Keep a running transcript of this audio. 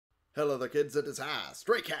Hello there kids, it is I,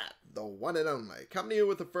 Stray Cat, the one and only, coming to you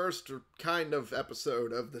with the first kind of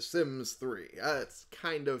episode of The Sims 3. It's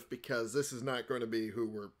kind of because this is not going to be who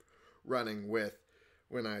we're running with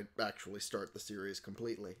when I actually start the series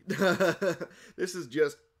completely. This is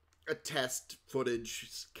just a test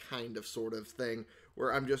footage kind of sort of thing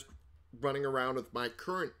where I'm just running around with my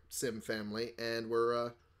current Sim family and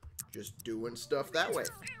we're just doing stuff that way.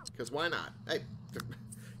 Because why not? Hey,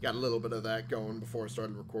 got a little bit of that going before I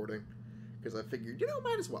started recording. Because I figured,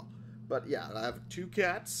 might as well. But yeah, I have 2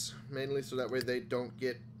 cats, mainly so that way they don't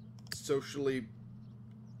get socially,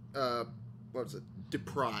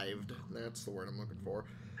 deprived. That's the word I'm looking for.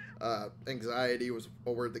 Anxiety was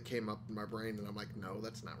a word that came up in my brain, and I'm like, no,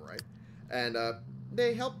 that's not right. And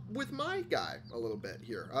they help with my guy a little bit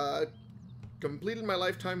here. Completed my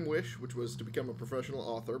lifetime wish, which was to become a professional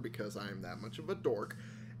author because I am that much of a dork.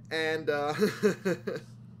 And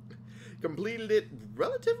completed it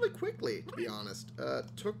relatively quickly, to be honest.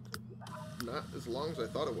 Took not as long as I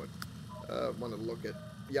thought it would. Wanted to look at...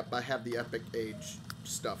 Yep, I have the Epic Age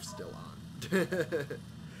stuff still on.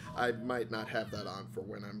 I might not have that on for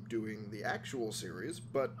when I'm doing the actual series,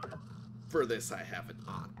 but for this I have it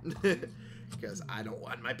on. Because I don't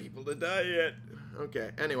want my people to die yet.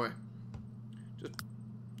 Okay, anyway. Just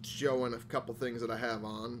showing a couple things that I have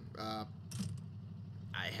on.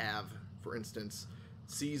 I have, for instance,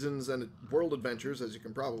 Seasons and World Adventures, as you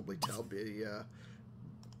can probably tell,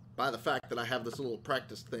 by the fact that I have this little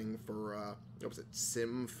practice thing for, what was it,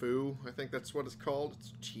 SimFu? I think that's what it's called.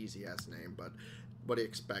 It's a cheesy-ass name, but what do you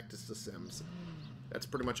expect? It's The Sims. That's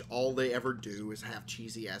pretty much all they ever do is have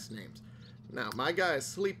cheesy-ass names. Now, my guy is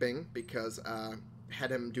sleeping because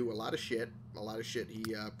had him do a lot of shit he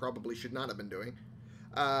probably should not have been doing.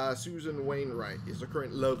 Susan Wainwright is the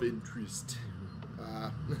current love interest.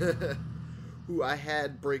 Who I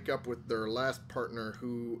had break up with their last partner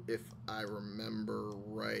who, if I remember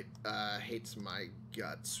right, hates my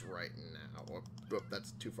guts right now. Whoop,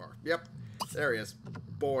 that's too far. Yep, there he is.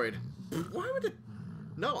 Boyd. Why would it...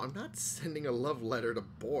 No, I'm not sending a love letter to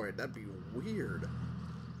Boyd. That'd be weird.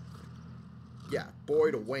 Yeah,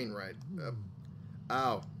 Boyd Wainwright.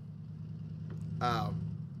 Ow. Ow.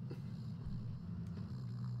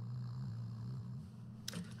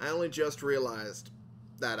 I only just realized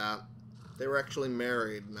that, they were actually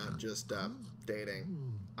married, not just,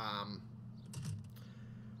 dating.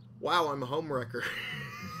 Wow, I'm a homewrecker.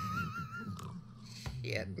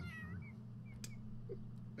 Shit.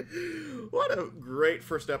 What a great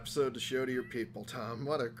first episode to show to your people, Tom.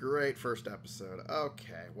 What a great first episode.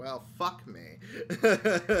 Okay, well, fuck me.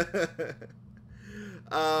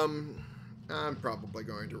 I'm probably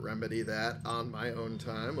going to remedy that on my own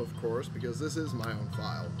time, of course, because this is my own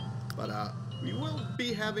file. But, we will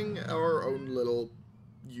be having our own little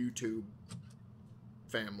YouTube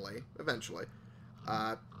family, eventually.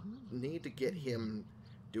 Need to get him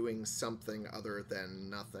doing something other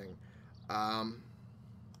than nothing.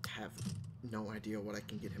 Have no idea what I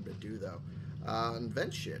can get him to do, though.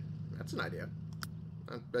 Invent shit. That's an idea.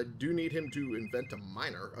 I do need him to invent a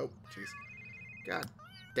miner. Oh, jeez. God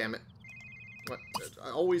damn it. What?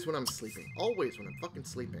 Always when I'm sleeping. Always when I'm fucking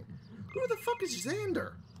sleeping. Who the fuck is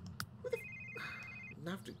Xander? Who the... I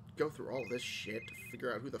have to go through all this shit to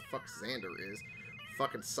figure out who the fuck Xander is.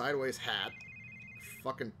 Fucking sideways hat.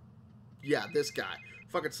 Fucking... Yeah, this guy.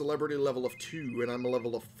 Fucking celebrity level of 2, and I'm a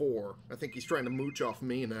level of 4. I think he's trying to mooch off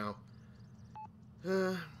me now.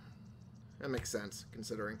 That makes sense,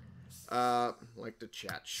 considering. Like to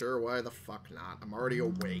chat. Sure, why the fuck not? I'm already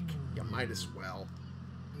awake. You might as well.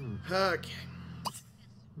 Okay.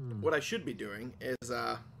 What I should be doing is,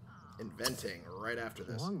 inventing right after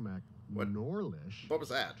this. What? What was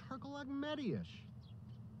that?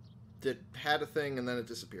 It had a thing and then it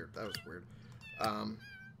disappeared. That was weird.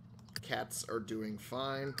 Cats are doing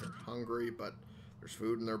fine. They're hungry, but there's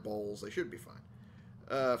food in their bowls. They should be fine.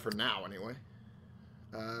 For now, anyway.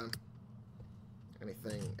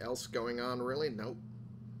 Anything else going on, really? Nope.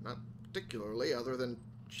 Not particularly, other than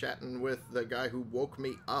chatting with the guy who woke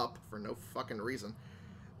me up for no fucking reason.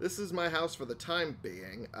 This is my house for the time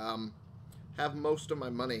being. Have most of my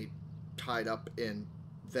money tied up in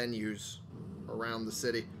venues around the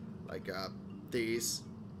city. Like, these.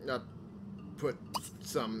 Put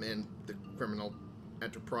some in the criminal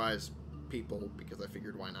enterprise people, because I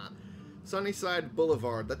figured why not. Sunnyside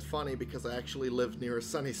Boulevard. That's funny because I actually live near a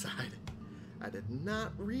Sunnyside. I did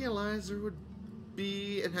not realize there would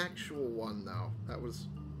be an actual one, though. That was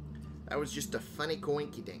just a funny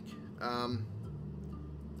coinky-dink.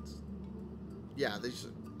 Yeah, these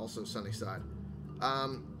are also Sunnyside.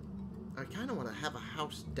 I kind of want to have a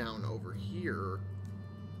house down over here.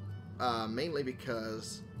 Mainly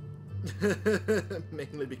because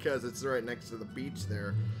Mainly because it's right next to the beach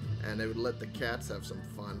there, and they would let the cats have some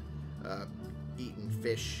fun eating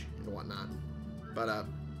fish and whatnot. But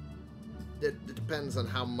it depends on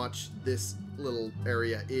how much this little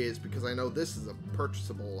area is, because I know this is a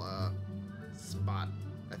purchasable spot,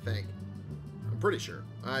 I think. I'm pretty sure.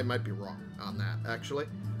 I might be wrong on that, actually.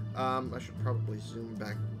 I should probably zoom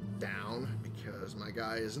back down, because my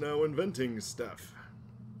guy is now inventing stuff.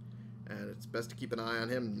 And it's best to keep an eye on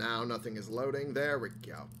him. Now nothing is loading. There we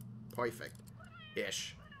go.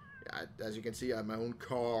 Perfect-ish. As you can see, I have my own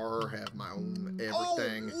car, have my own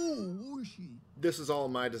everything. This is all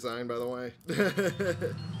my design, by the way.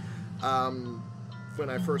 When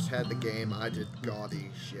I first had the game, I did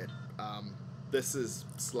gaudy shit. This is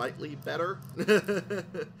slightly better.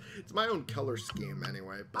 It's my own color scheme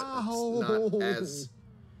anyway, but it's not as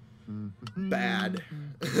bad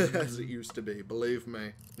as it used to be. Believe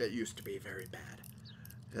me, it used to be very bad.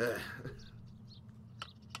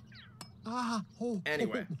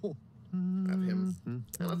 Anyway, have him.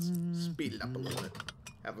 Now let's speed it up a little bit.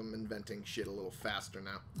 Have him inventing shit a little faster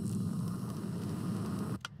now.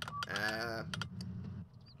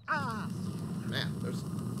 Man,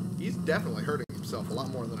 he's definitely hurting himself a lot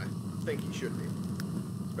more than I think he should be.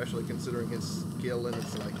 Especially considering his skill and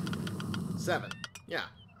it's like 7. Yeah.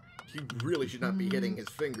 He really should not be hitting his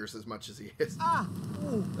fingers as much as he is.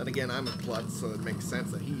 Then again, I'm a klutz, so it makes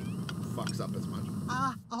sense that he fucks up as much.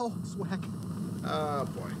 Swag. Oh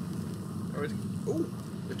boy. Ooh,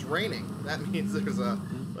 it's raining. That means there's a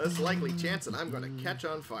less likely chance that I'm going to catch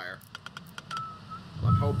on fire.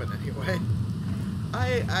 Well, I'm hoping anyway.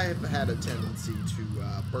 I've had a tendency to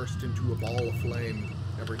burst into a ball of flame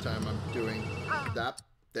every time I'm doing that.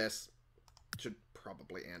 This should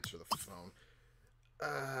probably answer the phone.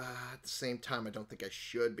 At the same time, I don't think I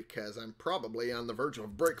should, because I'm probably on the verge of a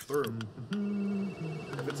breakthrough.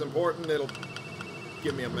 If it's important, it'll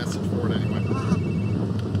give me a message for it anyway.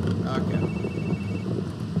 Okay.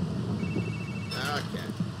 Okay.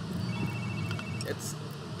 It's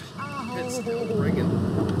still ringing.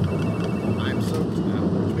 I'm soaked now,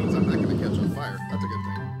 which means I'm not going to catch on fire. That's a good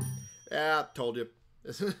thing. Yeah, told you.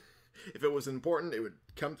 If it was important, it would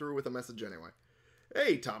come through with a message anyway.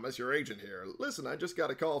 Hey, Thomas, your agent here. Listen, I just got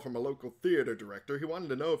a call from a local theater director. He wanted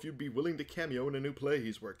to know if you'd be willing to cameo in a new play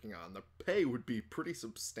he's working on. The pay would be pretty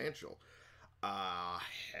substantial.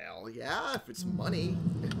 Hell yeah, if it's money.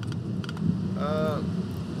 Gonna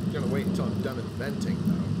wait until I'm done inventing,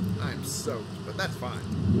 though. I'm soaked, but that's fine.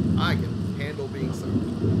 I can handle being soaked.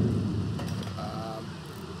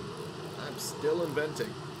 I'm still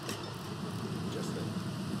inventing. Just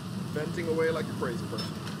inventing away like a crazy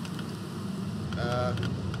person. Is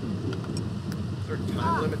there a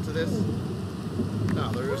time limit to this?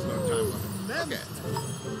 No, there is no time limit.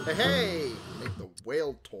 Okay. Hey! Make the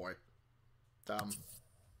whale toy.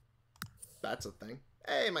 That's a thing.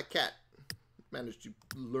 Hey, my cat managed to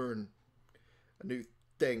learn a new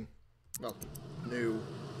thing. Well, new.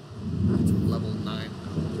 Level 9.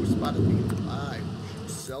 Who spotted me? I should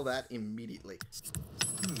sell that immediately.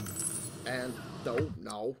 And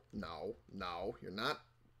no. You're not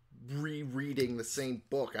rereading the same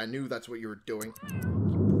book. I knew that's what you were doing. Keep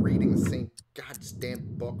reading the same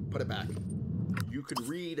goddamn book. Put it back. You could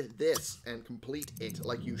read this and complete it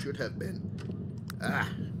like you should have been.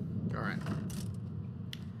 Alright.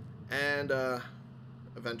 And,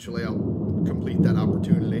 eventually I'll complete that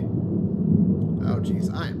opportunity. Oh,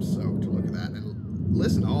 jeez, I am soaked. Look at that. And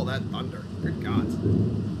listen to all that thunder. Good gods.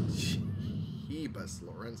 Jeebus,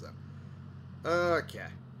 Lorenzo. Okay.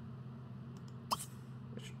 I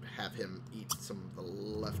should have him eat some of the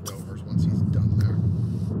leftovers once he's done there.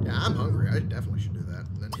 Yeah, I'm hungry. I definitely should do that.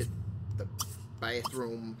 And then hit the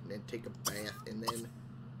bathroom, and then take a bath, and then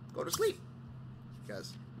go to sleep.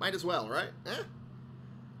 Because might as well, right? Eh?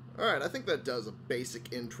 Alright, I think that does a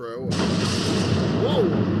basic intro. Whoa!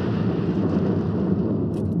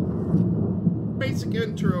 Basic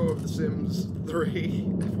intro of The Sims 3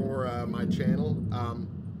 for my channel.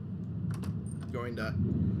 Going to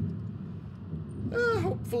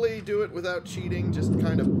hopefully do it without cheating, just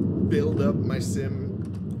kind of build up my sim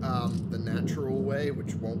the natural way,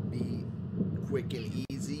 which won't be quick and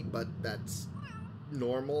easy, but that's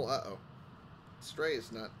normal. Uh-oh. Stray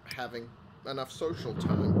is not having enough social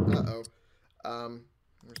time. Uh-oh.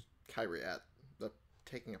 Where's Kyrie at?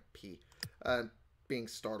 Taking a pee. Being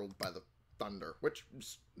startled by the thunder, which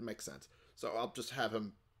makes sense. So I'll just have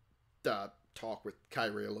him talk with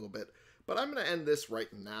Kyrie a little bit. But I'm going to end this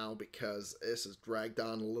right now because this has dragged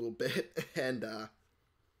on a little bit. And,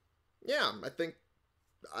 yeah, I think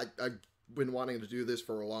I've been wanting to do this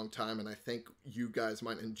for a long time, and I think you guys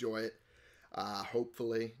might enjoy it.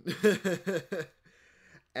 hopefully.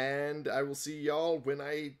 And I will see y'all when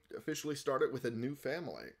I officially start it with a new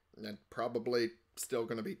family. And probably still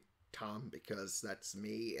going to be Tom, because that's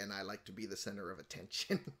me and I like to be the center of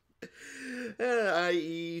attention.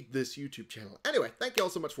 I.e. this YouTube channel. Anyway, thank you all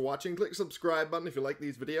so much for watching. Click the subscribe button if you like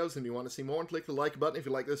these videos and you want to see more, and click the like button if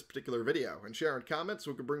you like this particular video. And share in comments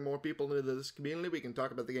so we can bring more people into this community. We can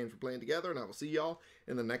talk about the games we're playing together, and I will see y'all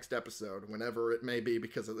in the next episode, whenever it may be,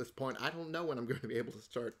 because at this point, I don't know when I'm going to be able to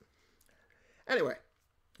start. Anyway,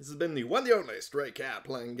 this has been the one and only Stray Cat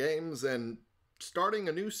playing games and starting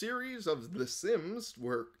a new series of The Sims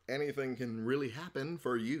where anything can really happen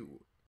for you.